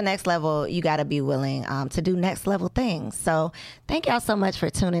to get to the next level, you got to be willing to do next level things. So thank y'all so much for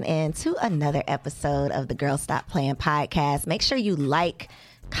tuning in to another episode of the Girl Stop Playing podcast. Make sure you like,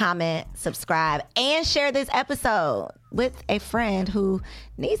 comment, subscribe, and share this episode with a friend who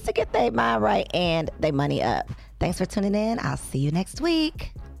needs to get their mind right and their money up. Thanks for tuning in. I'll see you next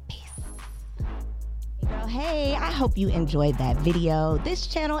week. Peace. Girl, hey, I hope you enjoyed that video. This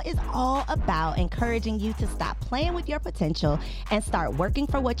channel is all about encouraging you to stop playing with your potential and start working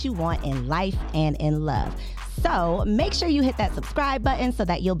for what you want in life and in love. So make sure you hit that subscribe button so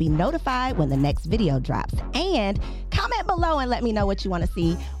that you'll be notified when the next video drops. And comment below and let me know what you want to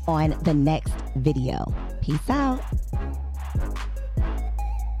see on the next video. Peace out.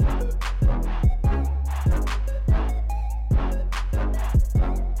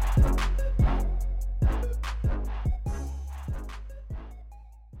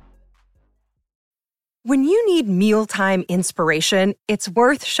 When you need mealtime inspiration, it's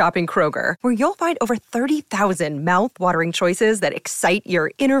worth shopping Kroger, where you'll find over 30,000 mouth-watering choices that excite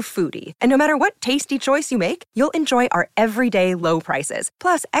your inner foodie. And no matter what tasty choice you make, you'll enjoy our everyday low prices,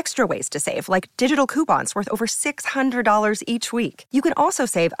 plus extra ways to save, like digital coupons worth over $600 each week. You can also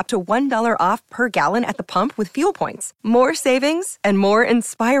save up to $1 off per gallon at the pump with fuel points. More savings and more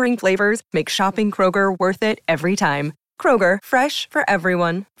inspiring flavors make shopping Kroger worth it every time. Kroger, fresh for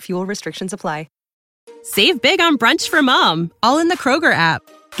everyone. Fuel restrictions apply. Save big on brunch for mom, all in the Kroger app.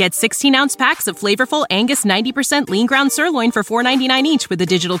 Get 16-ounce packs of flavorful Angus 90% lean ground sirloin for $4.99 each with a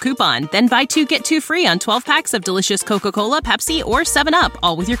digital coupon. Then buy 2, get 2 free on 12 packs of delicious Coca-Cola, Pepsi, or 7-Up,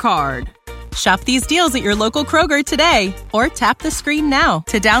 all with your card. Shop these deals at your local Kroger today, or tap the screen now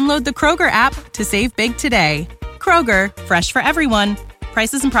to download the Kroger app to save big today. Kroger, fresh for everyone.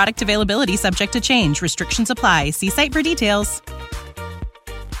 Prices and product availability subject to change. Restrictions apply. See site for details.